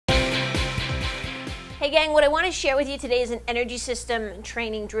Hey gang, what I want to share with you today is an energy system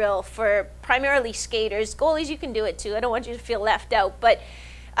training drill for primarily skaters. Goalies, you can do it too. I don't want you to feel left out, but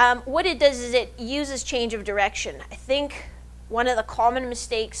what it does is it uses change of direction. I think one of the common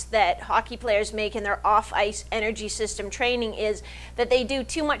mistakes that hockey players make in their off-ice energy system training is that they do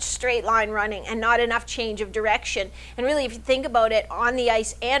too much straight line running and not enough change of direction. And really, if you think about it, on the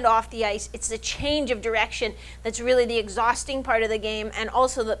ice and off the ice, it's the change of direction that's really the exhausting part of the game, and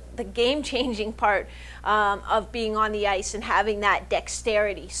also the game-changing part of being on the ice and having that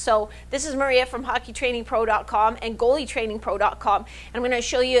dexterity. So this is Maria from HockeyTrainingPro.com and GoalieTrainingPro.com, and I'm going to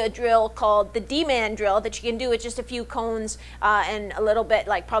show you a drill called the D-man drill that you can do with just a few cones and a little bit,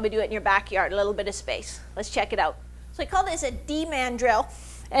 like probably do it in your backyard, a little bit of space. Let's check it out. So I call this a D-man drill,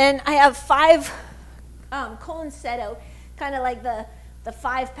 and I have 5 cones set out, kind of like the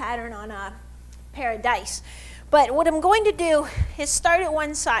 5 pattern on a pair of dice. But what I'm going to do is start at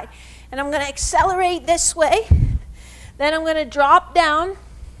one side, and I'm going to accelerate this way, then I'm going to drop down,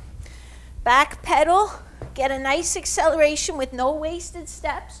 back pedal, get a nice acceleration with no wasted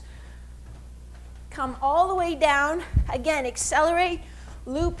steps, come all the way down, again accelerate,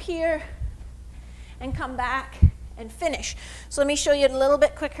 loop here, and come back and finish. So let me show you at a little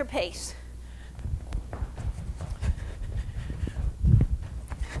bit quicker pace.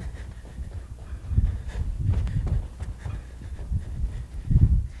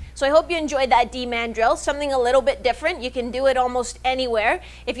 So I hope you enjoyed that D-man drill, something a little bit different. You can do it almost anywhere.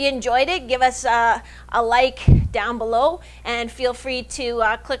 If you enjoyed it, give us a like down below, and feel free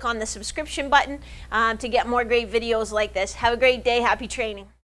to click on the subscription button to get more great videos like this. Have a great day. Happy training.